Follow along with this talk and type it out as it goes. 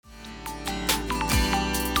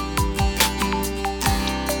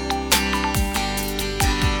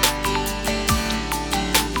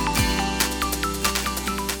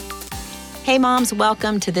Hey moms,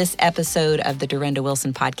 welcome to this episode of the Dorinda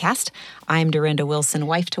Wilson podcast. I'm Dorinda Wilson,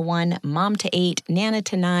 wife to one, mom to 8, nana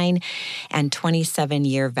to 9, and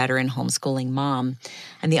 27-year veteran homeschooling mom.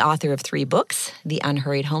 I'm the author of 3 books, The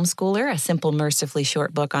Unhurried Homeschooler, a simple, mercifully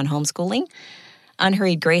short book on homeschooling,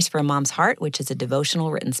 Unhurried Grace for a Mom's Heart, which is a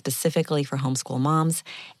devotional written specifically for homeschool moms,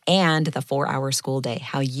 and The 4-Hour School Day,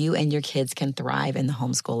 how you and your kids can thrive in the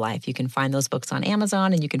homeschool life. You can find those books on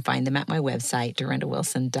Amazon, and you can find them at my website,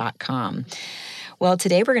 dorindawilson.com. Well,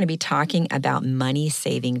 today we're going to be talking about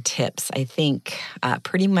money-saving tips. I think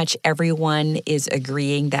pretty much everyone is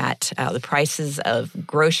agreeing that the prices of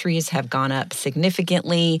groceries have gone up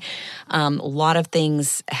significantly. A lot of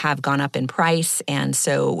things have gone up in price, and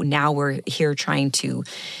so now we're here trying to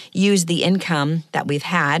use the income that we've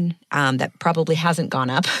had that probably hasn't gone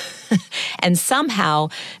up and somehow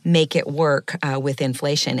make it work with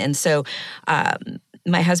inflation. And so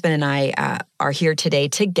my husband and I are here today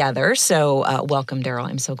together. So welcome, Daryl.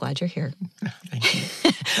 I'm so glad you're here. Thank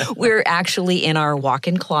you. We're actually in our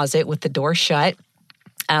walk-in closet with the door shut.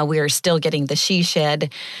 We are still getting the she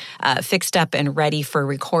shed fixed up and ready for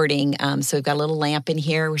recording. So we've got a little lamp in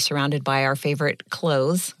here. We're surrounded by our favorite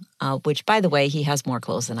clothes, which, by the way, he has more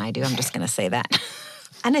clothes than I do. I'm just going to say that.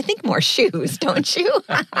 And I think more shoes, don't you?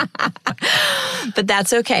 But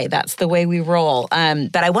that's okay. That's the way we roll.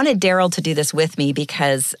 But I wanted Daryl to do this with me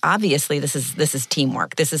because obviously this is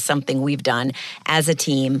teamwork. This is something we've done as a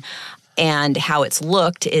team. And how it's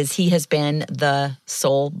looked is he has been the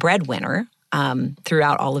sole breadwinner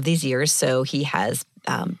throughout all of these years. So he has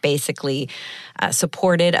basically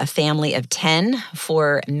supported a family of 10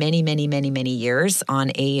 for many, many, many, many years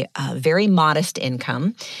on a very modest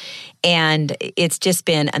income. And it's just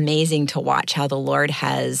been amazing to watch how the Lord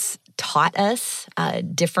has taught us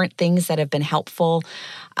different things that have been helpful,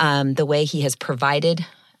 the way He has provided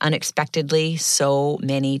unexpectedly so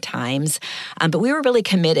many times. But we were really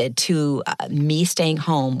committed to me staying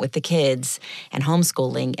home with the kids and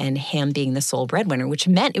homeschooling and him being the sole breadwinner, which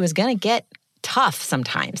meant it was going to get tough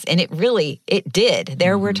sometimes. And it did.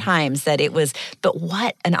 There were times that it was, but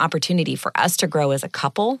what an opportunity for us to grow as a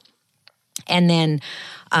couple. And then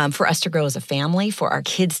for us to grow as a family, for our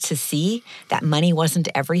kids to see that money wasn't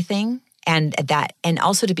everything, and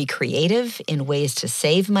also to be creative in ways to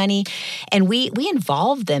save money. And we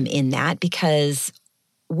involved them in that because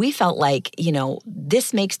we felt like,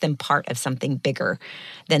 this makes them part of something bigger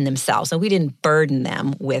than themselves. So we didn't burden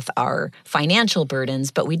them with our financial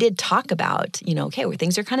burdens, but we did talk about, okay, well,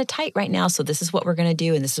 things are kind of tight right now, so this is what we're going to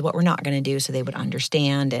do, and this is what we're not going to do, so they would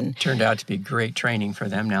understand. And turned out to be great training for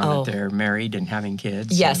them now that they're married and having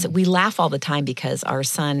kids. Yes, we laugh all the time because our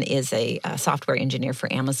son is a software engineer for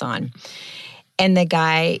Amazon, and the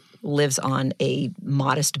guy lives on a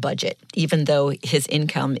modest budget, even though his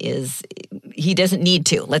income he doesn't need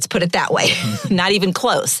to, let's put it that way, not even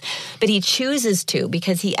close. But he chooses to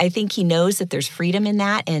because I think he knows that there's freedom in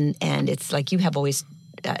that, and it's like you have always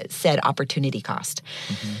said, opportunity cost.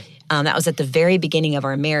 Mm-hmm. That was at the very beginning of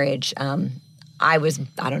our marriage. I was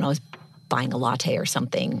buying a latte or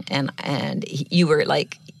something, and you were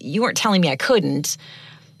like, you weren't telling me I couldn't.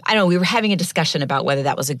 I don't know, we were having a discussion about whether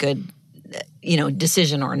that was a good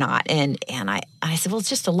decision or not. And I said, well, it's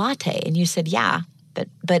just a latte. And you said, yeah,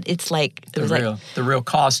 but it's like the real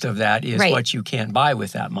cost of that is right. What you can't buy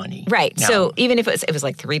with that money. Right. Now. So even if it was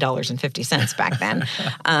like $3.50 back then.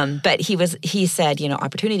 But he said,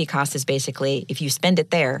 opportunity cost is basically if you spend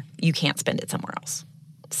it there, you can't spend it somewhere else.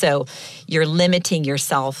 So you're limiting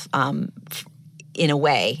yourself in a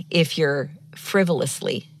way if you're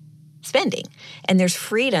frivolously spending. And there's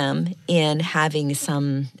freedom in having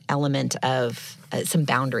some element of some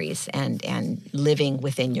boundaries and living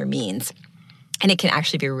within your means. And it can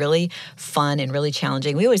actually be really fun and really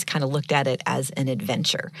challenging. We always kind of looked at it as an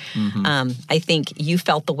adventure. Mm-hmm. I think you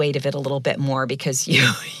felt the weight of it a little bit more because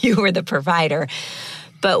you were the provider.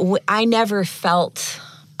 But I never felt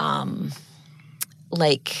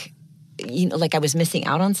like I was missing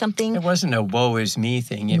out on something. It wasn't a woe is me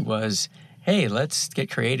thing. It was, hey, let's get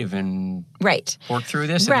creative and work through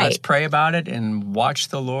this. And let's pray about it and watch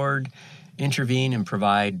the Lord intervene and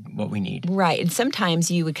provide what we need. Right. And sometimes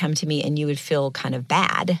you would come to me and you would feel kind of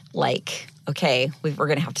bad, like, okay, we're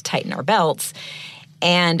going to have to tighten our belts.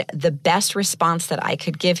 And the best response that I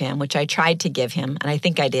could give him, which I tried to give him, and I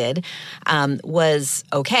think I did, was,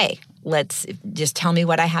 okay, let's just tell me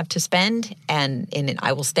what I have to spend, and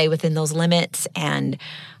I will stay within those limits, and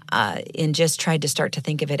just tried to start to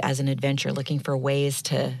think of it as an adventure, looking for ways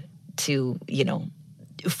to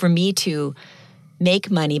for me to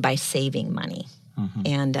make money by saving money. Mm-hmm.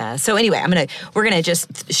 And so anyway, we're gonna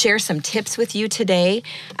just share some tips with you today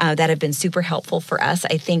that have been super helpful for us.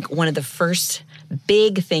 I think one of the first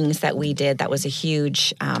big things that we did that was a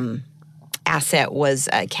huge asset was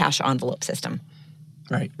a cash envelope system.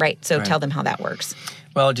 Right. So tell them how that works.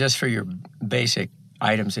 Well, just for your basic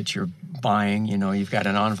items that you're buying, you've got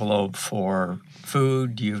an envelope for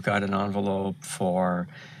food, you've got an envelope for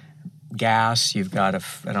gas, you've got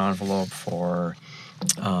an envelope for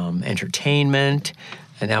entertainment,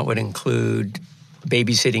 and that would include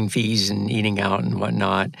babysitting fees and eating out and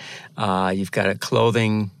whatnot. You've got a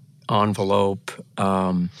clothing envelope,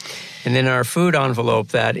 and then our food envelope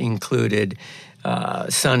that included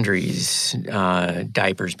sundries,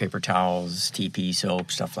 diapers, paper towels, TP,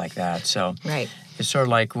 soap, stuff like that. So it's sort of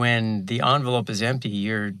like when the envelope is empty,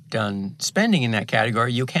 you're done spending in that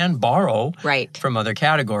category. You can borrow from other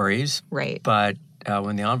categories, but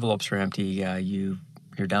when the envelopes are empty,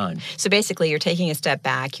 you're done. So basically, you're taking a step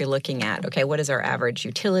back. You're looking at, okay, what is our average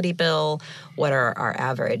utility bill? What are our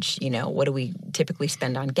average, what do we typically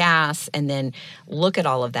spend on gas? And then look at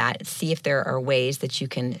all of that. See if there are ways that you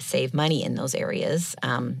can save money in those areas.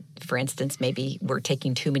 For instance, maybe we're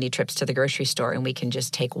taking too many trips to the grocery store and we can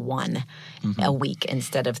just take one a week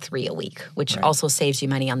instead of 3 a week, which also saves you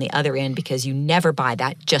money on the other end because you never buy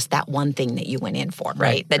just that one thing that you went in for,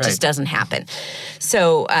 right? That just doesn't happen.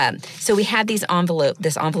 So we had this envelope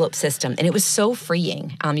system, and it was so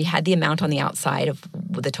freeing. You had the amount on the outside of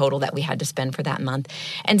the total that we had to spend for that month.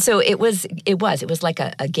 And so it was like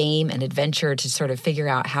a game, an adventure to sort of figure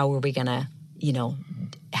out how are we going to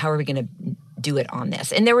do it on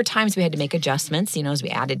this. And there were times we had to make adjustments, as we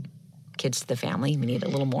added kids to the family. We needed a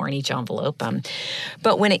little more in each envelope.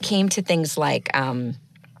 But when it came to things like,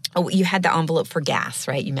 you had the envelope for gas,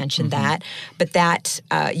 right? You mentioned that. But that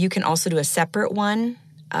you can also do a separate one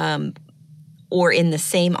or in the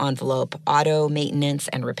same envelope, auto, maintenance,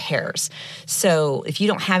 and repairs. So if you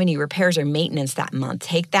don't have any repairs or maintenance that month,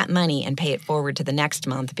 take that money and pay it forward to the next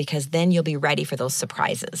month because then you'll be ready for those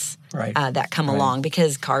surprises that come along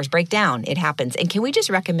because cars break down. It happens. And can we just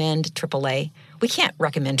recommend AAA? We can't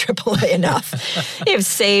recommend AAA enough. They've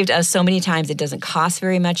saved us so many times. It doesn't cost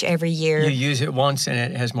very much every year. You use it once and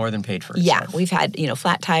it has more than paid for itself. Yeah, we've had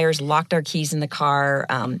flat tires, locked our keys in the car,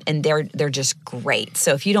 and they're just great.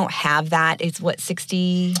 So if you don't have that, it's what,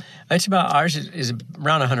 60? It's about, ours is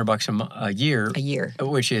around $100 a year. A year.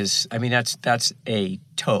 Which is, that's a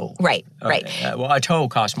tow. Right. Well, a tow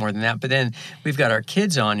costs more than that, but then we've got our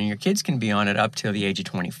kids on, and your kids can be on it up till the age of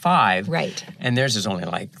 25. Right. And theirs is only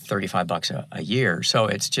like $35 a year. So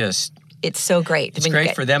it's just... It's so great. It's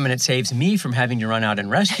great for them, and it saves me from having to run out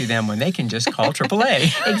and rescue them when they can just call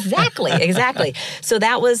AAA. Exactly. So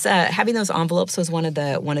that was having those envelopes was one of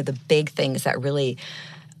the big things that really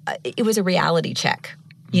it was a reality check.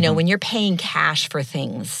 When you're paying cash for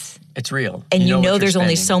things, it's real. And there's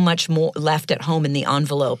only so much more left at home in the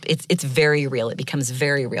envelope. It's very real. It becomes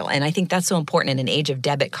very real. And I think that's so important in an age of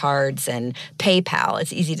debit cards and PayPal.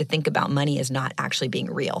 It's easy to think about money as not actually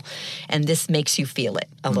being real. And this makes you feel it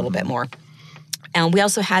a little bit more. And we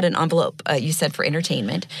also had an envelope, you said, for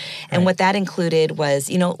entertainment. And what that included was,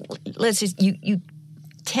 let's just,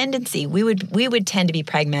 tendency, we would tend to be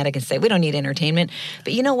pragmatic and say, we don't need entertainment.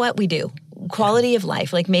 But you know what? We do. Quality of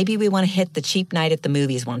life. Like maybe we want to hit the cheap night at the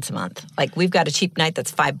movies once a month. Like we've got a cheap night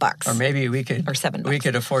that's $5. Or maybe we could... Or $7. We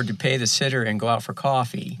could afford to pay the sitter and go out for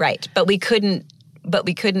coffee. Right. But we couldn't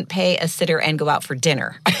pay a sitter and go out for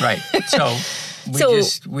dinner. Right. So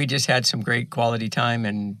we just had some great quality time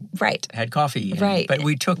and had coffee. But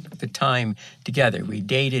we took the time together. We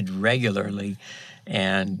dated regularly.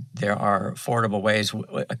 And there are affordable ways.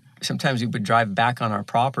 Sometimes we would drive back on our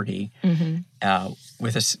property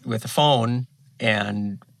with a phone,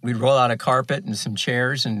 and we'd roll out a carpet and some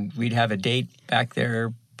chairs, and we'd have a date back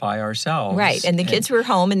there by ourselves. Right, and the kids were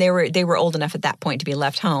home, and they were old enough at that point to be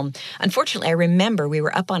left home. Unfortunately, I remember we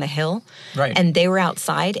were up on a hill, and they were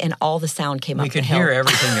outside, and all the sound came up the hill. We could hear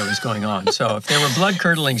everything that was going on. So if there were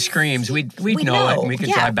blood-curdling screams, we'd know it, and we could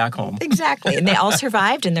drive back home. Exactly, and they all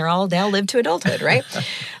survived, and they all lived to adulthood, right?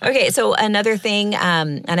 Okay, so another thing,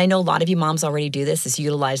 and I know a lot of you moms already do this, is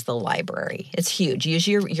utilize the library. It's huge. Use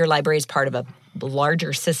your library as part of a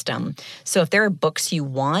larger system. So if there are books you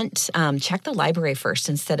want, check the library first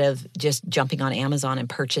instead of just jumping on Amazon and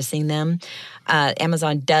purchasing them.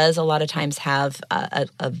 Amazon does a lot of times have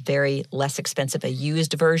a very less expensive, a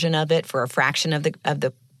used version of it for a fraction of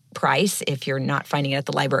the price if you're not finding it at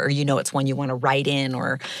the library or it's one you want to write in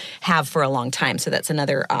or have for a long time. So that's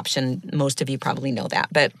another option. Most of you probably know that.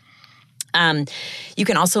 But you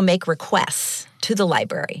can also make requests to the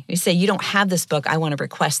library. You say, you don't have this book. I want to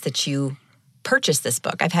request that you purchase this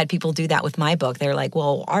book. I've had people do that with my book. They're like,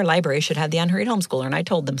 well, our library should have The Unhurried Homeschooler, and I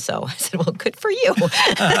told them so. I said, well, good for you.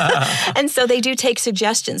 And so they do take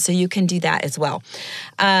suggestions, so you can do that as well.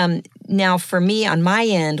 Now, for me, on my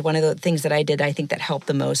end, one of the things that I did, I think that helped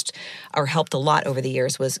the most, or helped a lot over the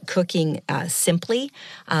years, was cooking simply.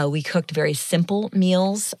 We cooked very simple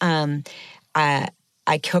meals.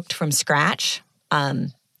 I cooked from scratch.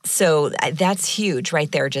 So that's huge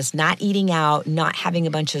right there. Just not eating out, not having a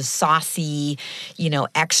bunch of saucy,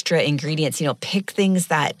 extra ingredients. Pick things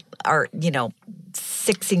that are,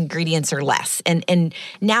 6 ingredients or less. And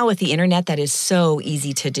now with the internet, that is so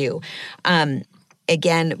easy to do.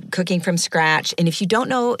 Again, cooking from scratch. And if you don't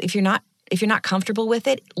know, if you're not comfortable with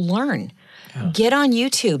it, learn. Yeah. Get on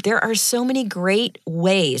YouTube. There are so many great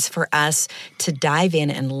ways for us to dive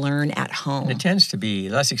in and learn at home. And it tends to be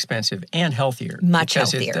less expensive and healthier. Much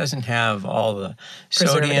because healthier. It doesn't have all the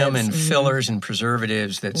sodium and fillers and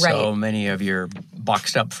preservatives that so many of your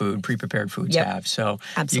boxed up food, pre-prepared foods have. So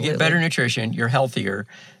Absolutely. You get better nutrition, you're healthier,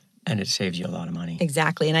 and it saves you a lot of money.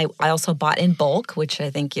 Exactly. And I also bought in bulk, which I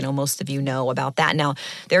think, most of you know about that. Now,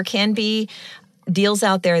 there can be deals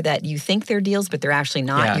out there that you think they're deals, but they're actually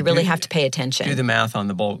not. Yeah, you really have to pay attention. Do the math on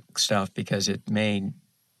the bulk stuff because it may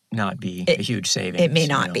not be a huge savings. It may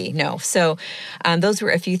not be, no. So those were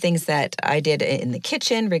a few things that I did in the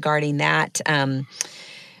kitchen regarding that.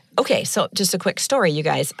 Okay, so just a quick story, you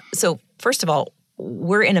guys. So first of all,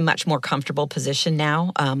 we're in a much more comfortable position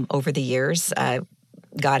now over the years.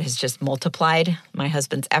 God has just multiplied my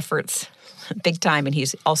husband's efforts big time, and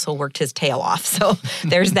he's also worked his tail off. So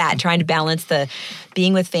there's that, trying to balance the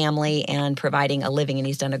being with family and providing a living, and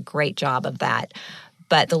he's done a great job of that.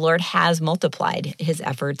 But the Lord has multiplied his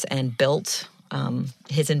efforts and built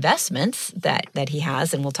his investments that he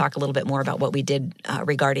has, and we'll talk a little bit more about what we did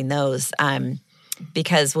regarding those.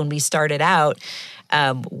 Because when we started out,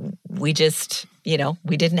 we just,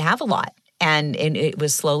 we didn't have a lot. And it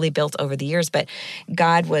was slowly built over the years. But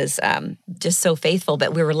God was just so faithful.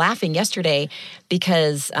 But we were laughing yesterday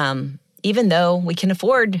because even though we can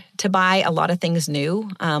afford to buy a lot of things new,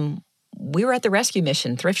 we were at the Rescue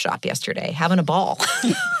Mission thrift shop yesterday having a ball.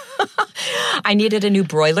 I needed a new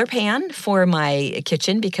broiler pan for my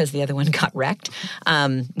kitchen because the other one got wrecked.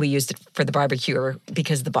 We used it for the barbecue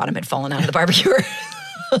because the bottom had fallen out of the barbecue.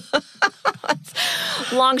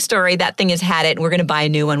 Long story, that thing has had it, and we're going to buy a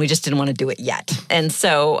new one. We just didn't want to do it yet. And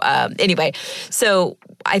so anyway, so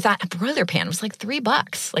I thought a broiler pan was like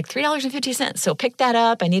 $3, like $3.50. So picked that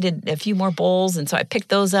up. I needed a few more bowls, and so I picked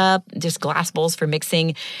those up, just glass bowls for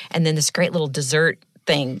mixing, and then this great little dessert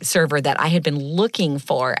server that I had been looking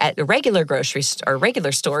for at the regular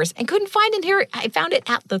regular stores and couldn't find it here. I found it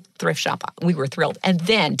at the thrift shop. We were thrilled. And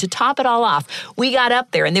then to top it all off, we got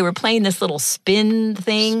up there and they were playing this little spin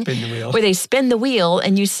thing where they spin the wheel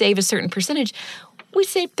and you save a certain percentage. We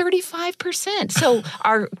saved 35%. So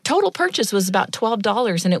our total purchase was about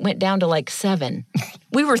 $12 and it went down to like $7.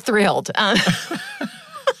 We were thrilled.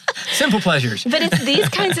 Simple pleasures. But it's these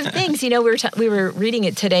kinds of things. We were reading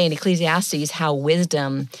it today in Ecclesiastes how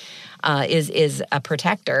wisdom is a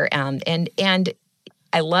protector, and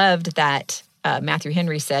I loved that Matthew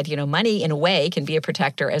Henry said, money in a way can be a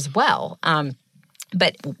protector as well.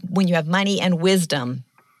 But when you have money and wisdom,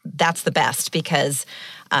 that's the best because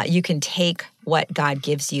you can take what God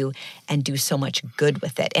gives you and do so much good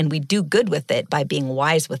with it. And we do good with it by being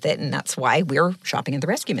wise with it, and that's why we're shopping at the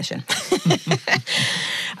Rescue Mission.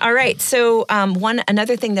 All right, so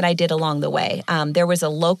another thing that I did along the way, there was a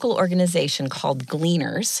local organization called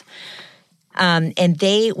Gleaners, and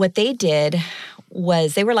what they did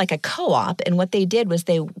was they were like a co-op, and what they did was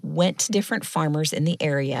they went to different farmers in the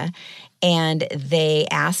area, and they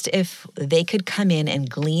asked if they could come in and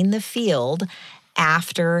glean the field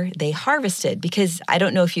after they harvested, because I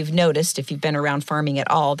don't know if you've noticed, if you've been around farming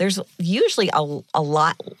at all, there's usually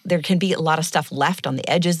there can be a lot of stuff left on the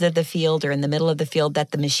edges of the field or in the middle of the field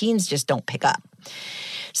that the machines just don't pick up.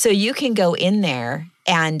 So you can go in there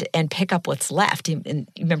and pick up what's left. And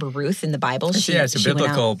you remember Ruth in the Bible? It's a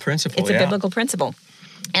biblical principle. It's a biblical principle.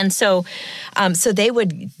 And so they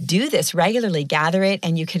would do this regularly, gather it,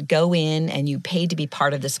 and you could go in and you paid to be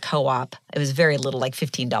part of this co-op. It was very little, like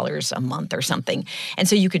 $15 a month or something. And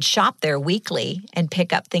so you could shop there weekly and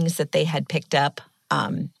pick up things that they had picked up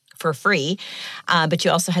for free. But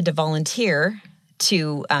you also had to volunteer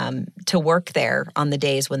to work there on the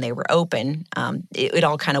days when they were open. It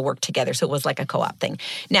all kind of worked together, so it was like a co-op thing.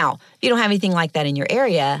 Now, if you don't have anything like that in your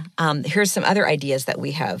area, here's some other ideas that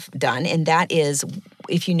we have done, and that is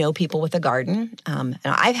if you know people with a garden. And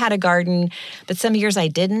I've had a garden, but some years I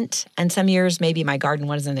didn't. And some years maybe my garden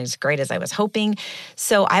wasn't as great as I was hoping.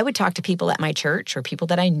 So I would talk to people at my church or people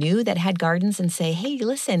that I knew that had gardens and say, hey,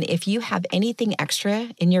 listen, if you have anything extra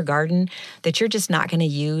in your garden that you're just not going to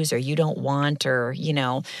use or you don't want or,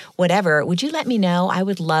 whatever, would you let me know? I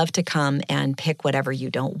would love to come and pick whatever you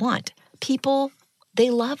don't want. People, they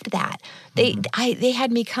loved that. They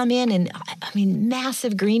had me come in and,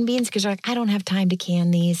 massive green beans because they're like, I don't have time to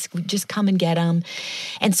can these. Just come and get them.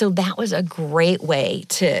 And so that was a great way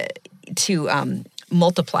to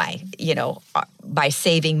multiply, by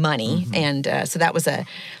saving money. And so that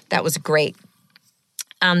was great.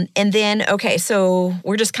 And then, okay, so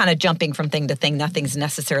we're just kind of jumping from thing to thing. Nothing's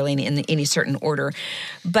necessarily in any certain order.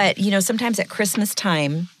 But, sometimes at Christmas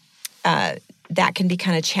time, that can be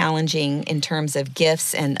kind of challenging in terms of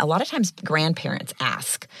gifts. And a lot of times grandparents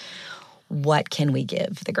ask, what can we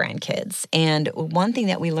give the grandkids? And one thing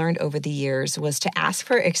that we learned over the years was to ask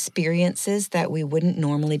for experiences that we wouldn't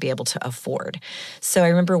normally be able to afford. So I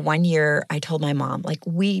remember one year I told my mom,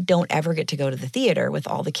 we don't ever get to go to the theater with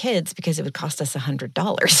all the kids because it would cost us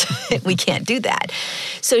 $100. We can't do that.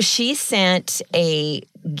 So she sent a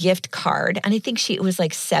gift card, and I think it was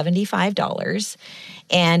like $75.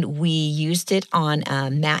 And we used it on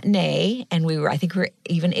a matinee, and I think we were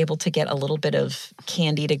even able to get a little bit of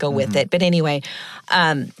candy to go with it. But anyway,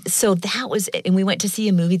 so that was it. And we went to see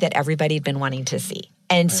a movie that everybody had been wanting to see.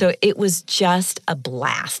 And so it was just a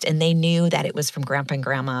blast. And they knew that it was from Grandpa and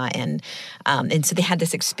Grandma. And so they had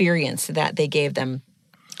this experience that they gave them.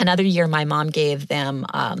 Another year, my mom gave them,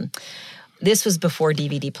 this was before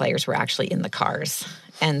DVD players were actually in the cars.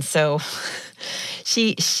 And so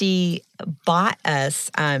she bought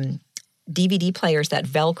us DVD players that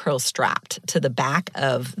Velcro strapped to the back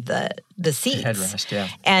of the seats. Headrest, yeah.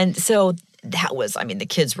 And so that was, the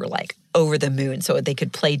kids were like over the moon, so they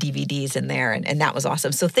could play DVDs in there, and that was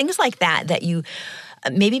awesome. So things like that you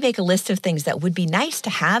maybe make a list of things that would be nice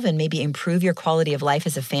to have and maybe improve your quality of life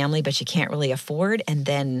as a family, but you can't really afford, and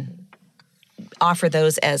then offer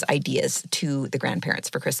those as ideas to the grandparents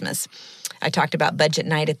for Christmas. I talked about budget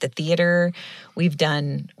night at the theater. We've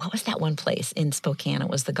done, what was that one place in Spokane? It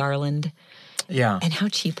was the Garland. Yeah. And how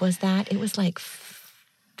cheap was that? It was like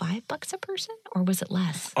 $5 a person, or was it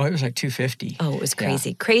less? Oh, it was like $2.50. Oh, it was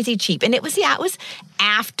crazy, crazy cheap. And it was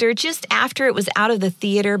just after it was out of the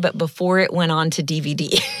theater, but before it went on to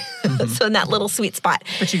DVD. So in that little sweet spot.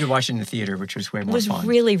 But you could watch it in the theater, which was way more fun. It was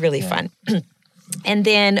really, really fun. And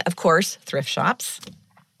then, of course, thrift shops,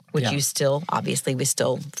 which we still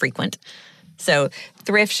frequent. So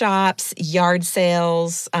thrift shops, yard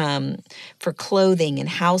sales, for clothing and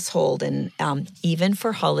household, and even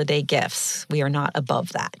for holiday gifts. We are not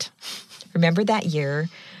above that. Remember that year?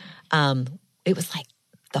 It was like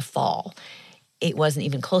the fall. It wasn't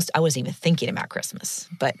even close. I wasn't even thinking about Christmas,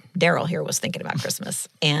 but Daryl here was thinking about Christmas.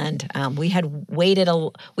 And we had waited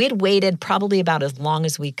probably about as long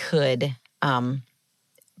as we could,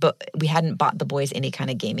 but we hadn't bought the boys any kind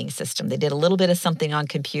of gaming system. They did a little bit of something on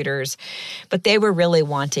computers, but they were really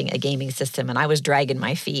wanting a gaming system, and I was dragging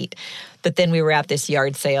my feet. But then we were at this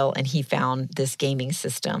yard sale, and he found this gaming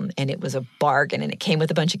system, and it was a bargain, and it came with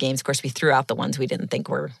a bunch of games. Of course, we threw out the ones we didn't think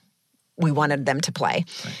we wanted them to play.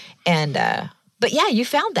 Right. And but yeah, you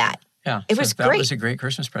found that. Yeah, it was great. That was a great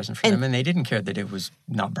Christmas present for them, and they didn't care that it was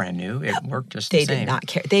not brand new. It worked just the same. They did not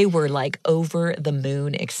care. They were like over the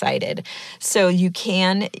moon excited. So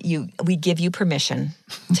we give you permission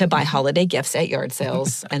to buy holiday gifts at yard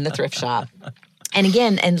sales and the thrift shop. And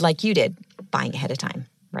again, and like you did, buying ahead of time,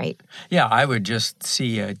 right? Yeah, I would just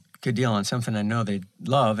see a good deal on something I know they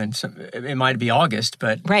love, and it might be August,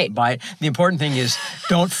 but buy it. The important thing is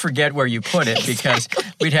don't forget where you put it, because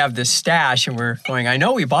we'd have this stash, and we're going, I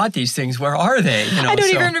know we bought these things. Where are they? I don't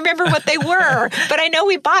even remember what they were, but I know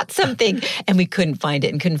we bought something, and we couldn't find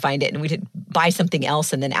it, and we'd buy something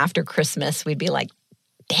else, and then after Christmas, we'd be like,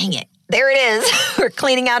 dang it. There it is. We're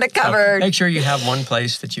cleaning out a cupboard. Make sure you have one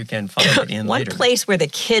place that you can find it in later. One place where the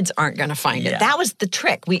kids aren't going to find it. That was the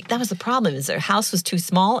trick. That was the problem, is our house was too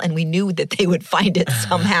small, and we knew that they would find it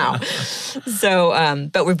somehow. So,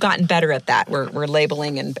 but we've gotten better at that. We're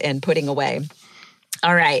labeling and putting away.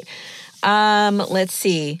 All right. Let's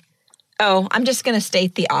see. Oh, I'm just going to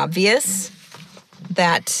state the obvious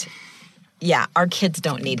that... Yeah, our kids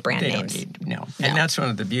don't need brand names. No. And that's one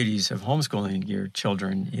of the beauties of homeschooling your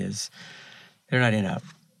children is they're not in a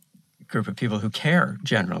group of people who care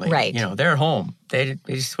generally. Right. They're at home. They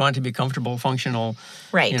just want to be comfortable, functional.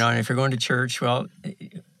 Right. And if you're going to church, well,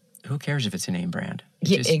 who cares if it's a name brand?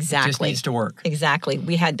 Exactly. It just needs to work. Exactly.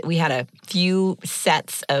 We had a few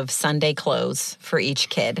sets of Sunday clothes for each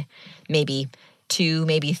kid, maybe 2,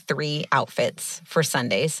 maybe 3 outfits for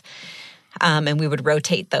Sundays. And we would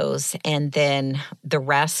rotate those. And then the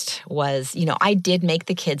rest was, I did make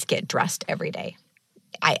the kids get dressed every day.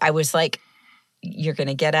 I was like, you're going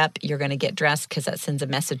to get up, you're going to get dressed, because that sends a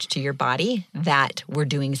message to your body that we're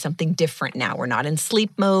doing something different now. We're not in sleep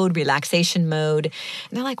mode, relaxation mode.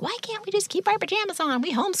 And they're like, why can't we just keep our pajamas on?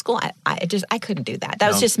 We homeschool. I couldn't do that.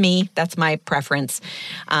 That was just me. That's my preference.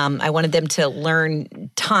 I wanted them to learn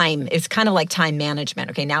time. It's kind of like time management.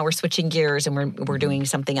 Okay, now we're switching gears and we're doing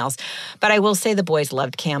something else. But I will say the boys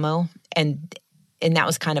loved camo, and that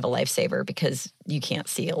was kind of a lifesaver because you can't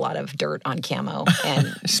see a lot of dirt on camo.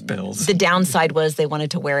 And spills. The downside was they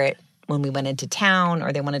wanted to wear it when we went into town,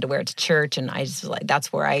 or they wanted to wear it to church. And I just was like,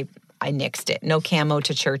 that's where I nixed it. No camo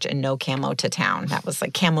to church and no camo to town. That was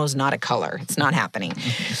like, camo's not a color. It's not happening.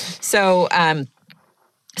 So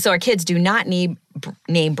our kids do not need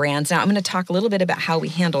name brands. Now I'm going to talk a little bit about how we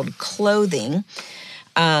handled clothing.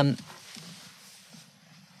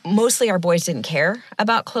 Mostly our boys didn't care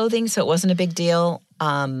about clothing, so it wasn't a big deal.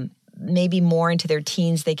 Maybe more into their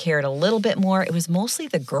teens, they cared a little bit more. It was mostly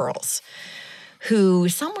the girls who,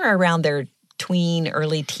 somewhere around their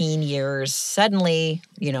early teen years, suddenly,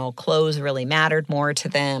 clothes really mattered more to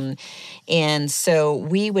them. And so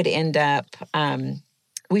we would end up,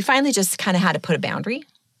 we finally just kind of had to put a boundary.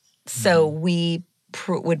 So we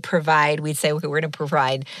would provide, we'd say, okay, we're going to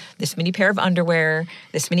provide this many pair of underwear,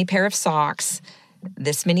 this many pair of socks,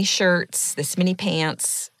 this many shirts, this many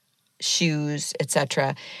pants, shoes,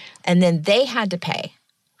 etc. And then they had to pay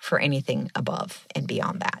for anything above and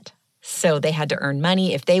beyond that. So they had to earn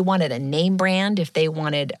money. If they wanted a name brand, if they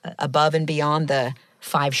wanted above and beyond the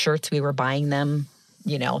 5 shirts we were buying them,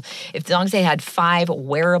 as long as they had 5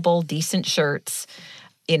 wearable, decent shirts,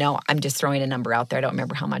 I'm just throwing a number out there. I don't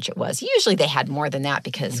remember how much it was. Usually they had more than that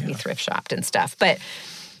because we thrift shopped and stuff. But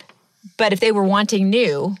if they were wanting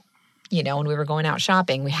new, when we were going out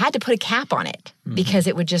shopping, we had to put a cap on it because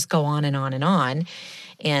it would just go on and on and on.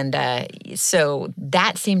 And so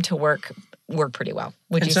that seemed to work pretty well.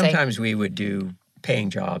 Would you say? And sometimes we would do paying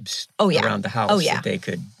jobs around the house that they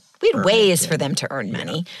could. We had ways for them to earn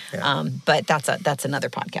money, but that's another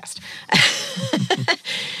podcast.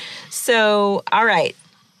 So, all right.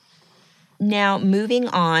 Now, moving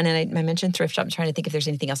on, and I mentioned thrift shop. I'm trying to think if there's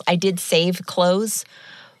anything else. I did save clothes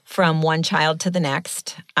from one child to the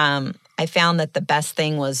next. I found that the best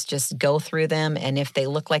thing was just go through them, and if they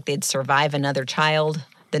look like they'd survive another child,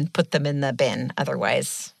 then put them in the bin.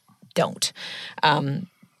 Otherwise, don't. And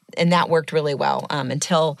that worked really well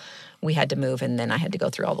until we had to move, and then I had to go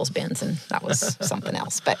through all those bins, and that was something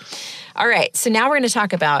else. But all right, so now we're going to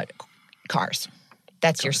talk about cars.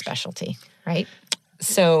 That's your specialty, right?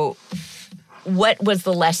 So what was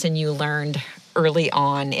the lesson you learned early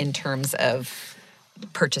on in terms of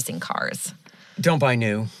purchasing cars? Don't buy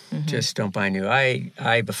new. Just don't buy new.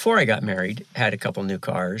 I before I got married, had a couple new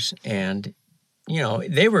cars, and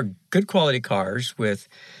they were good quality cars with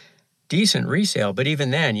decent resale. But even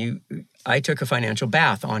then, I took a financial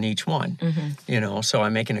bath on each one. So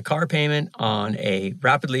I'm making a car payment on a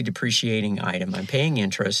rapidly depreciating item. I'm paying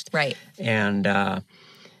interest. Right. And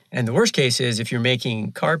the worst case is if you're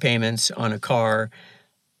making car payments on a car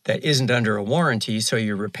that isn't under a warranty, so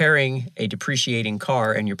you're repairing a depreciating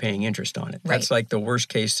car and you're paying interest on it. Right. That's like the worst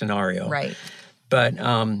case scenario. Right. But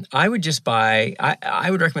I would just buy, I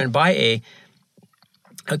would recommend buy a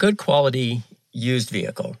good quality used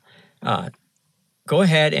vehicle. Go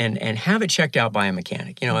ahead and have it checked out by a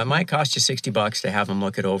mechanic. It might cost you $60 to have him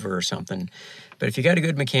look it over or something. But if you got a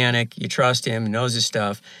good mechanic, you trust him, knows his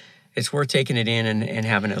stuff, it's worth taking it in and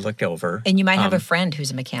having it looked over. And you might have a friend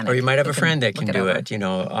who's a mechanic. Or you might have a friend that can do it.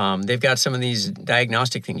 They've got some of these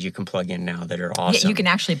diagnostic things you can plug in now that are awesome. Yeah, you can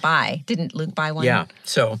actually buy. Didn't Luke buy one? Yeah.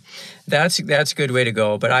 So that's a good way to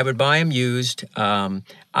go. But I would buy them used. I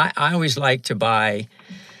always like to buy...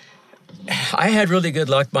 I had really good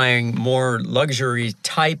luck buying more luxury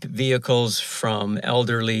type vehicles from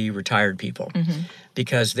elderly retired people.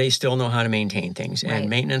 Because they still know how to maintain things. And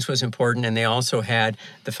maintenance was important, and they also had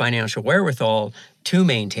the financial wherewithal to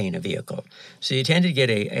maintain a vehicle. So you tend to get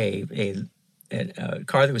a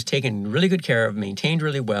car that was taken really good care of, maintained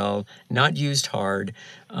really well, not used hard,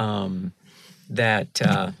 that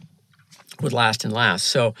would last and last.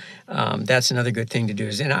 So that's another good thing to do.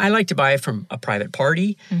 And I like to buy it from a private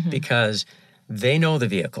party because they know the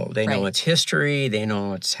vehicle. They know its history. They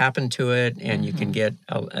know what's happened to it, and you can get.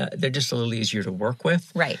 They're just a little easier to work with.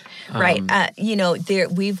 Right.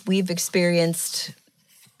 We've experienced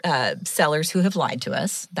sellers who have lied to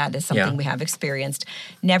us. That is something we have experienced.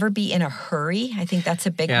 Never be in a hurry. I think that's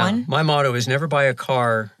a big one. My motto is never buy a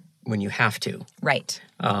car when you have to. Right.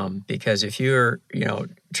 Because if you're,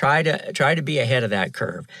 try to be ahead of that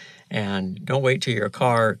curve, and don't wait till your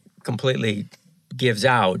car completely gives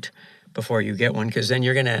out before you get one, because then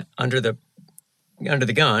you're going to, under the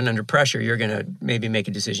gun, under pressure, you're going to maybe make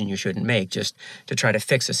a decision you shouldn't make just to try to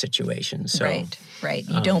fix a situation. So, right.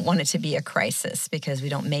 You don't want it to be a crisis, because we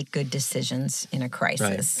don't make good decisions in a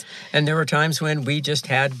crisis. Right. And there were times when we just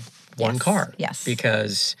had one car. Yes.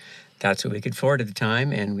 Because that's what we could afford at the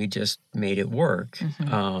time, and we just made it work.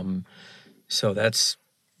 So that's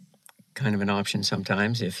kind of an option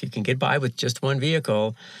sometimes. If you can get by with just one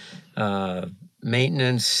vehicle,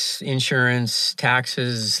 maintenance, insurance,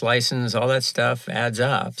 taxes, license, all that stuff adds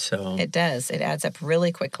up. So it does. It adds up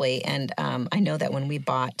really quickly. And I know that when we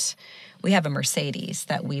have a Mercedes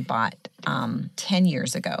that we bought 10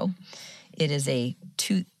 years ago. It is a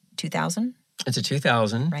 2000. It's a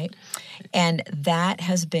 2000. Right. And that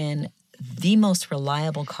has been the most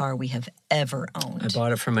reliable car we have ever owned. I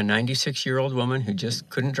bought it from a 96-year-old woman who just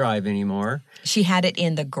couldn't drive anymore. She had it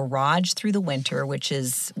in the garage through the winter, which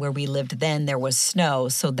is where we lived then. There was snow,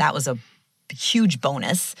 so that was a huge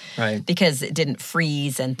bonus. Right. Because it didn't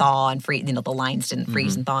freeze and thaw and freeze, the lines didn't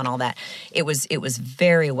freeze and thaw and all that. It was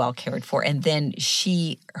very well cared for. And then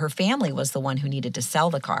her family was the one who needed to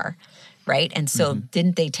sell the car. Right? And so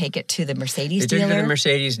didn't they take it to the Mercedes dealer? They took it to the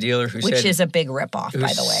Mercedes dealer which is a big ripoff,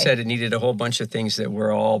 by the way. Who said it needed a whole bunch of things that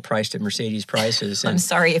were all priced at Mercedes prices. I'm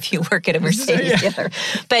sorry if you work at a Mercedes dealer.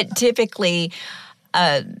 But typically,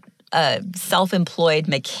 a self-employed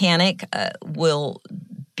mechanic will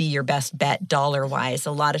be your best bet dollar-wise.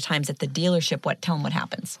 A lot of times at the dealership, tell them what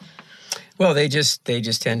happens. Well, they just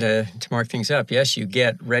tend to mark things up. Yes, you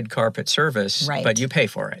get red carpet service, right, but you pay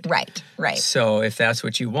for it. Right. So if that's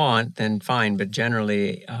what you want, then fine. But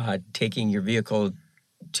generally, taking your vehicle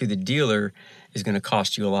to the dealer is going to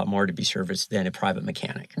cost you a lot more to be serviced than a private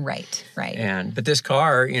mechanic. Right. But this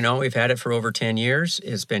car, we've had it for over 10 years.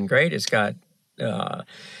 It's been great. It's got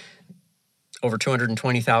over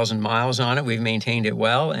 220,000 miles on it. We've maintained it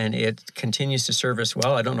well, and it continues to serve us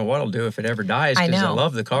well. I don't know what it'll do if it ever dies, because I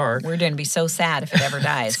love the car. We're going to be so sad if it ever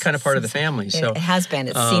dies. It's kind of part of the family. So it has been.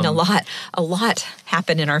 It's seen a lot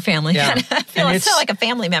happen in our family. Yeah. I feel like a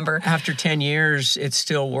family member. After 10 years, it's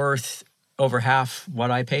still worth over half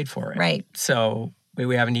what I paid for it. Right. So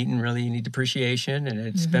we haven't eaten really any depreciation, and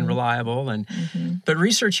it's been reliable. But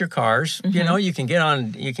research your cars. You can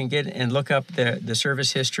get and look up the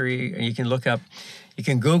service history. You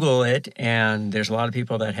can Google it, and there's a lot of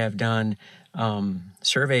people that have done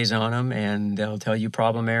surveys on them, and they'll tell you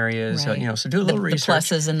problem areas. Right. So do a little research.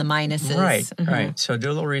 The pluses and the minuses. Right. So do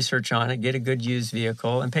a little research on it. Get a good used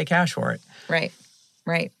vehicle and pay cash for it.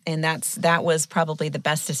 Right. And that was probably the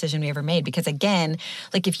best decision we ever made, because again,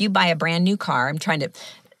 like if you buy a brand new car, I'm trying to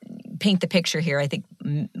paint the picture here. I think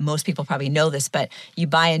most people probably know this, but you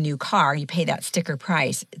buy a new car, you pay that sticker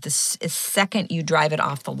price. The second you drive it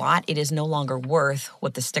off the lot, it is no longer worth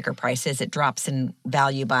what the sticker price is. It drops in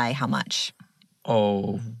value by how much?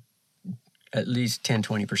 Oh, at least 10,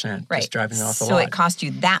 20%. Right. Just driving it off the lot. So it costs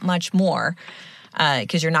you that much more,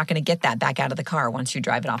 because you're not going to get that back out of the car once you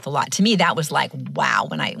drive it off the lot. To me, that was like, wow.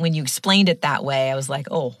 When you explained it that way, I was like,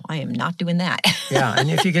 oh, I am not doing that. Yeah,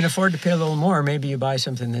 and if you can afford to pay a little more, maybe you buy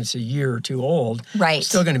something that's a year or two old. Right. It's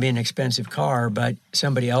still going to be an expensive car, but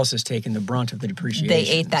somebody else is taking the brunt of the depreciation. They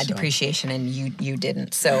ate that depreciation, and you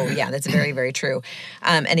didn't. So yeah, that's very, very true.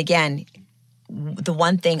 And again, the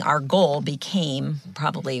one thing, our goal became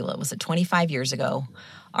probably, 25 years ago,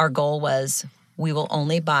 our goal was, we will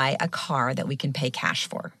only buy a car that we can pay cash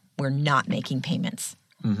for. We're not making payments.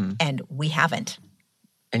 And we haven't.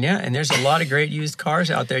 And there's a lot of great used cars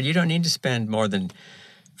out there. You don't need to spend more than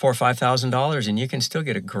 $4,000 or $5,000, and you can still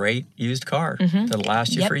get a great used car that'll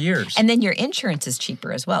last you for years. And then your insurance is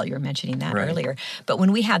cheaper as well. You were mentioning that earlier. But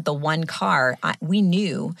when we had the one car, we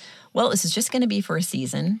knew, this is just going to be for a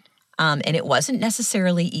season. And it wasn't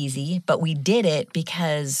necessarily easy, but we did it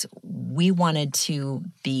because we wanted to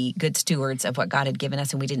be good stewards of what God had given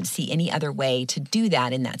us, and we didn't see any other way to do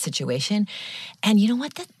that in that situation. And you know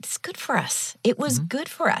what? That's good for us. It was good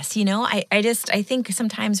for us. I think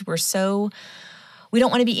sometimes we don't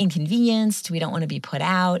want to be inconvenienced. We don't want to be put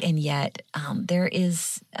out. And yet there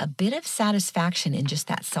is a bit of satisfaction in just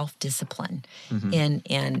that self-discipline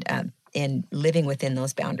in living within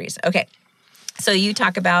those boundaries. Okay. So you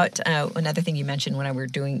talk about another thing you mentioned when I were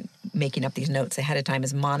making up these notes ahead of time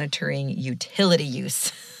is monitoring utility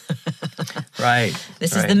use. Right.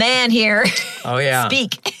 This is the man here. Oh, yeah.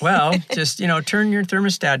 Speak. Well, just, turn your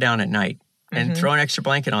thermostat down at night and throw an extra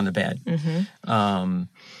blanket on the bed.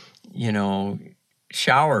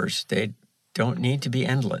 Showers, don't need to be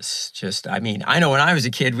endless. Just, I mean, I know when I was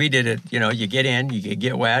a kid, we did it, you get in, you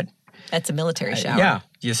get wet. That's a military shower. Yeah,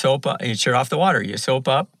 you soap up, you shut off the water, you soap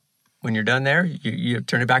up. When you're done there, you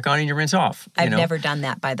turn it back on and you rinse off. I've never done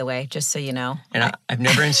that, by the way, just so you know. And I've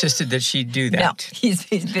never insisted that she do that. No, he's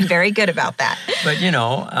been very good about that. But,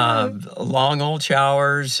 long old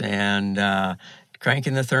showers and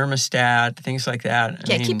cranking the thermostat, things like that.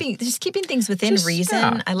 Yeah, keeping things within reason.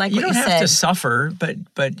 Yeah. I like what you said. You don't have to suffer, but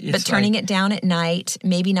it's turning it down at night,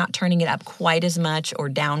 maybe not turning it up quite as much or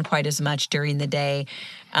down quite as much during the day.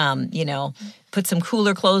 Put some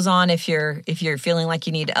cooler clothes on if you're feeling like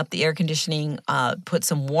you need to up the air conditioning. Put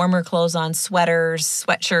some warmer clothes on, sweaters,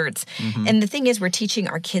 sweatshirts. Mm-hmm. And the thing is, we're teaching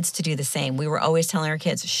our kids to do the same. We were always telling our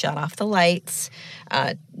kids, shut off the lights,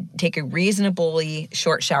 take a reasonably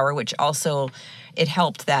short shower, which also it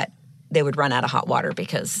helped that they would run out of hot water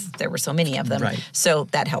because there were so many of them. Right. So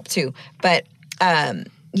that helped too. But,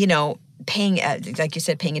 paying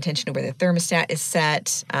attention to where the thermostat is set.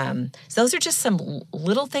 So those are just some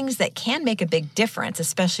little things that can make a big difference,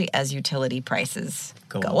 especially as utility prices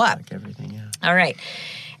go up. Like everything, yeah. All right.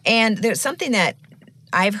 And there's something that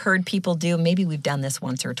I've heard people do. Maybe we've done this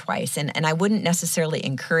once or twice, and I wouldn't necessarily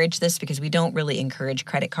encourage this because we don't really encourage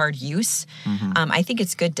credit card use. Mm-hmm. We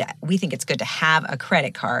think it's good to have a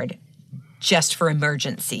credit card just for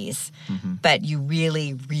emergencies, mm-hmm. but you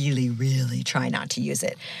really, really, really try not to use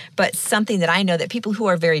it. But something that I know that people who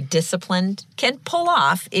are very disciplined can pull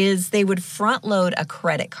off is they would front load a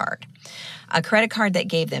credit card that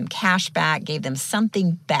gave them cash back, gave them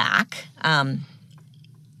something back,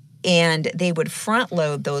 and they would front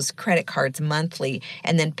load those credit cards monthly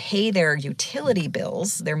and then pay their utility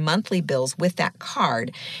bills, their monthly bills with that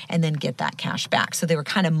card, and then get that cash back. So they were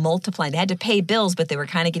kind of multiplying. They had to pay bills, but they were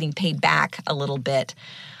kind of getting paid back a little bit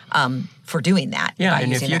for doing that. Yeah,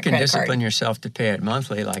 and if you can discipline yourself to pay it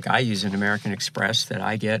monthly, like I use an American Express that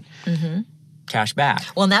I get cash back.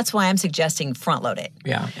 Well, and that's why I'm suggesting front load it.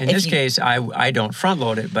 Yeah. In this case, I don't front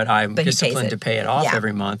load it, but I'm disciplined to pay it off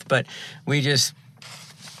every month. But we just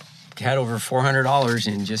had over $400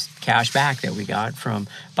 in just cash back that we got from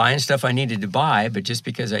buying stuff I needed to buy, but just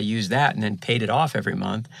because I used that and then paid it off every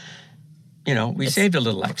month, we saved a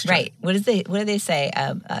little extra. Right. What do they say?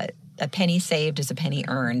 A penny saved is a penny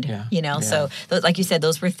earned. Yeah. Yeah. So like you said,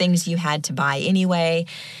 those were things you had to buy anyway,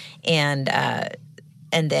 and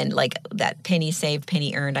then like that penny saved,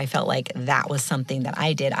 penny earned. I felt like that was something that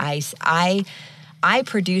I did. I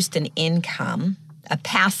produced an income. A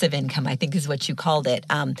passive income, I think is what you called it,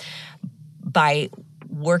 by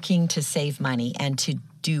working to save money and to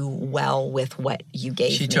do well with what you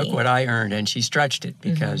gave me. She took what I earned and she stretched it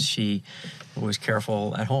because she was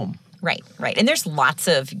careful at home. Right. And there's lots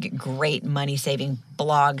of great money-saving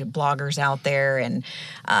bloggers out there, and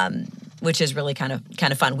which is really kind of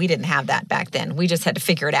fun. We didn't have that back then. We just had to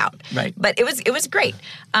figure it out. Right. But it was great.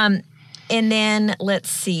 And then let's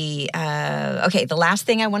see. The last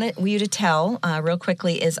thing I want you to tell real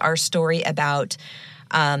quickly is our story about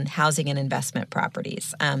housing and investment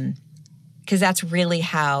properties, because that's really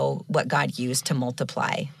what God used to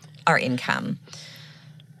multiply our income.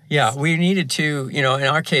 Yeah, we needed to, in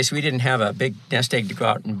our case, we didn't have a big nest egg to go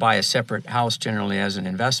out and buy a separate house generally as an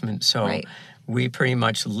investment. So we pretty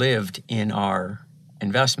much lived in our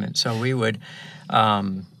investment. So we would...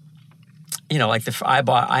 I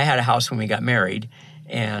had a house when we got married,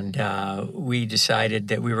 and we decided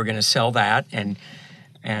that we were going to sell that, and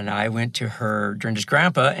I went to Dorinda's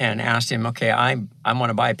grandpa and asked him, okay, I want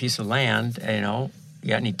to buy a piece of land, you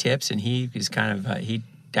got any tips? And he is he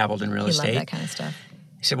dabbled in real estate. He loved that kind of stuff.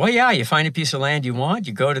 He said, well, yeah, you find a piece of land you want,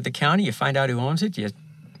 you go to the county, you find out who owns it, you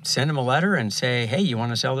send them a letter and say, hey, you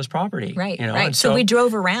want to sell this property? Right, right. So we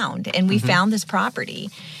drove around and we found this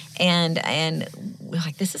property, and we're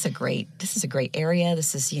like, this is a great area.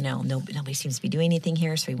 This is, nobody seems to be doing anything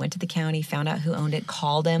here. So we went to the county, found out who owned it,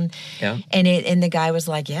 called them, and the guy was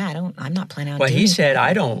like, yeah, I'm not planning on. Well, he said,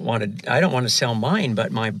 I don't want to sell mine,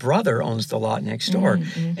 but my brother owns the lot next door,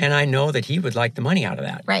 and I know that he would like the money out of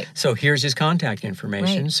that. Right. So here's his contact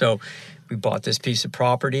information. Right. So we bought this piece of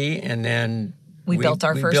property, and then we built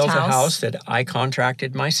our first house. We built a house that I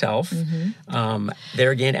contracted myself. There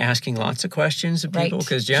again, asking lots of questions of people,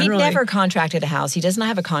 because generally... He never contracted a house. He does not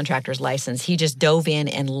have a contractor's license. He just dove in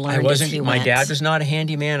and learned as he went. My dad was not a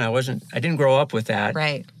handyman. I didn't grow up with that.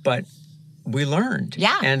 Right. But we learned.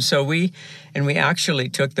 Yeah. And so we actually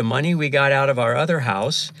took the money we got out of our other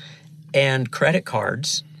house and credit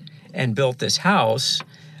cards and built this house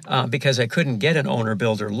because I couldn't get an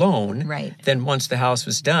owner-builder loan. Right. Then once the house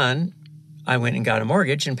was done, I went and got a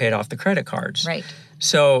mortgage and paid off the credit cards. Right.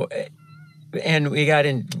 So and we got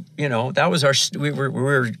in, that was we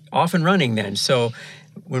were off and running then. So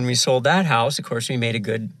when we sold that house, of course, we made a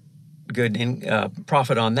good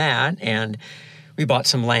profit on that, and we bought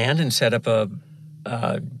some land and set up a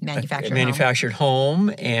manufactured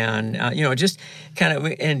home, and just kind of.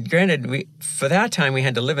 And granted, for that time we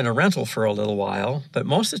had to live in a rental for a little while, but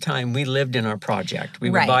most of the time we lived in our project. We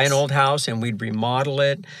would buy an old house and we'd remodel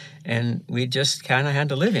it, and we just kind of had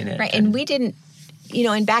to live in it. Right, and we didn't.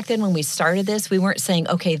 And back then when we started this, we weren't saying,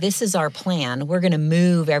 okay, this is our plan. We're going to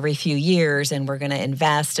move every few years and we're going to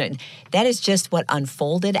invest. And that is just what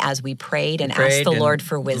unfolded as we prayed and asked the Lord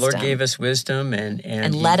for wisdom. The Lord gave us wisdom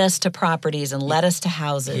and led us to properties and led us to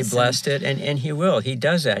houses. He blessed it, and He will. He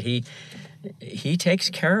does that. He takes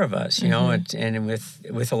care of us, and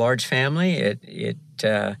with a large family,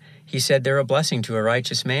 He said they're a blessing to a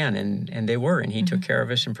righteous man, and they were, and He took care of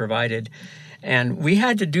us and provided. And we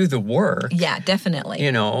had to do the work. Yeah, definitely.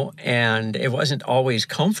 And it wasn't always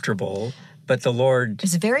comfortable, but the Lord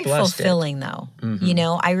It's very fulfilling, though.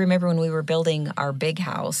 Mm-hmm. I remember when we were building our big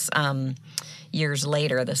house years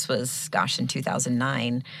later, this was, in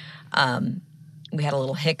 2009, we had a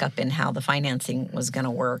little hiccup in how the financing was going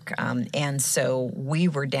to work. And so we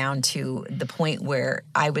were down to the point where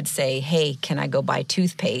I would say, hey, can I go buy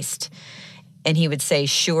toothpaste? And he would say,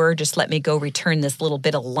 sure, just let me go return this little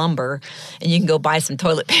bit of lumber and you can go buy some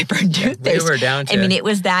toilet paper and toothpaste. We were down to it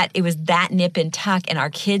was that nip and tuck. And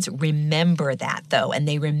our kids remember that, though. And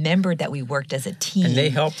they remembered that we worked as a team. And they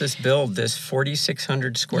helped us build this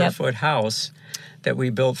 4,600 square foot house that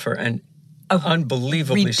we built for an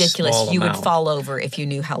unbelievably ridiculous. small You amount. would fall over if you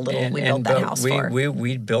knew how little we built that house for.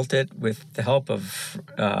 We built it with the help of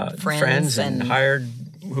friends and hired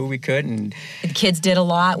who we could, and the kids did a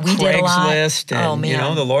lot. We did a lot. Craigslist,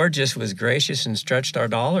 and the Lord just was gracious and stretched our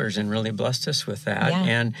dollars and really blessed us with that.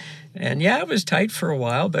 Yeah. And it was tight for a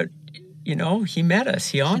while, but He met us.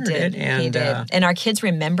 He honored it. And He did. And our kids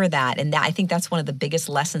remember that. And I think that's one of the biggest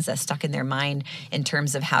lessons that stuck in their mind in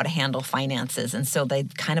terms of how to handle finances. And so they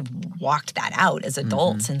kind of walked that out as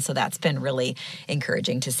adults. And so that's been really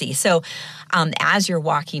encouraging to see. So as you're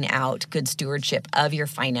walking out good stewardship of your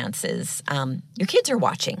finances, your kids are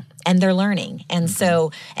watching and they're learning. And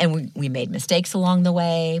so, and we made mistakes along the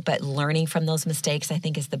way, but learning from those mistakes, I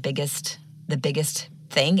think, is the biggest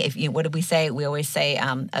thing. What did we say? We always say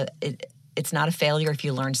it's not a failure if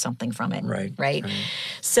you learn something from it. Right.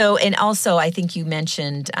 So, and also, I think you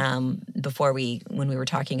mentioned when we were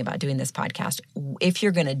talking about doing this podcast, if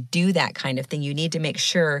you're going to do that kind of thing, you need to make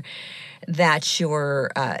sure that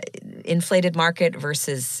your inflated market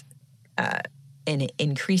versus an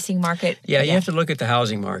increasing market. Yeah, you have to look at the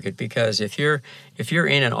housing market, because if you're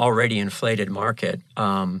in an already inflated market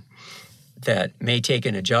that may take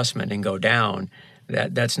an adjustment and go down,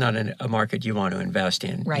 that's not a market you want to invest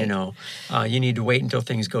in. Right. You need to wait until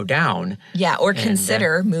things go down. Yeah, or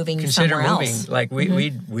consider moving somewhere else. Like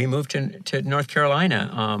we moved to North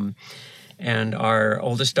Carolina, and our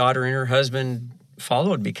oldest daughter and her husband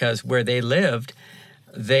followed, because where they lived,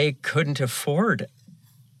 they couldn't afford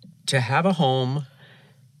to have a home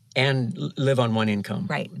and live on one income.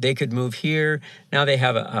 Right. They could move here. Now they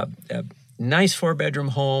have a nice 4-bedroom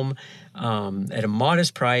home at a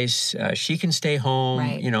modest price. She can stay home.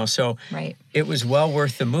 Right. So it was well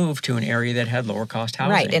worth the move to an area that had lower cost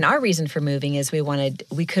housing. Right. And our reason for moving is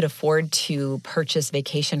we could afford to purchase a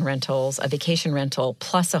vacation rental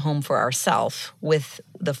plus a home for ourselves with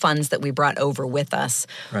the funds that we brought over with us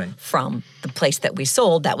from the place that we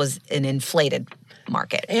sold that was an inflated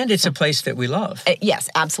market. And it's a place that we love. Yes,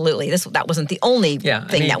 absolutely. That wasn't the only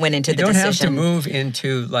thing that went into the decision. You don't have to move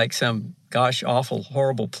into like some awful,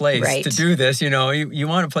 horrible place to do this. You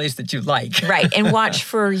want a place that you like. Right. And watch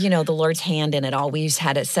for, the Lord's hand in it all. We just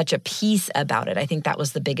had such a peace about it. I think that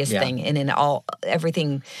was the biggest thing. And in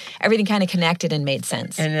everything kind of connected and made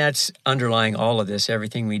sense. And that's underlying all of this.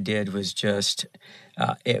 Everything we did was just,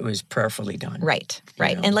 it was prayerfully done. Right.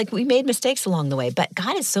 And we made mistakes along the way, but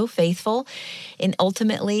God is so faithful. And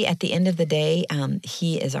ultimately, at the end of the day,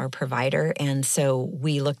 He is our provider. And so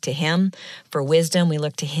we look to Him for wisdom. We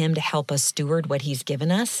look to Him to help us steward what He's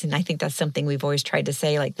given us. And I think that's something we've always tried to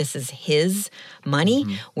say, this is His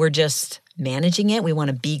money. We're just managing it. We want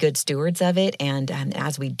to be good stewards of it. And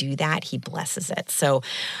as we do that, He blesses it. So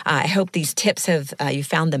I hope these tips you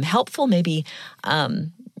found them helpful. Maybe,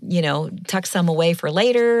 tuck some away for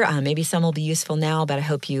later. Maybe some will be useful now, but I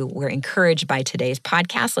hope you were encouraged by today's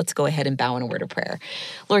podcast. Let's go ahead and bow in a word of prayer.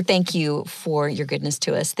 Lord, thank you for your goodness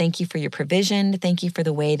to us. Thank you for your provision. Thank you for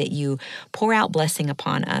the way that you pour out blessing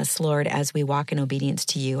upon us, Lord, as we walk in obedience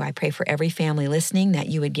to you. I pray for every family listening that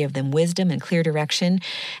you would give them wisdom and clear direction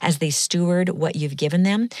as they steward what you've given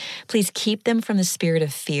them. Please keep them from the spirit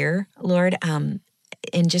of fear, Lord,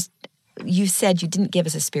 you said you didn't give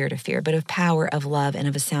us a spirit of fear, but of power, of love, and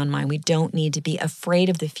of a sound mind. We don't need to be afraid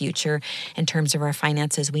of the future in terms of our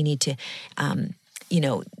finances. We need to,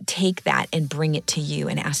 take that and bring it to you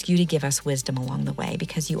and ask you to give us wisdom along the way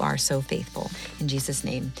because you are so faithful. In Jesus'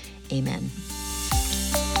 name, amen.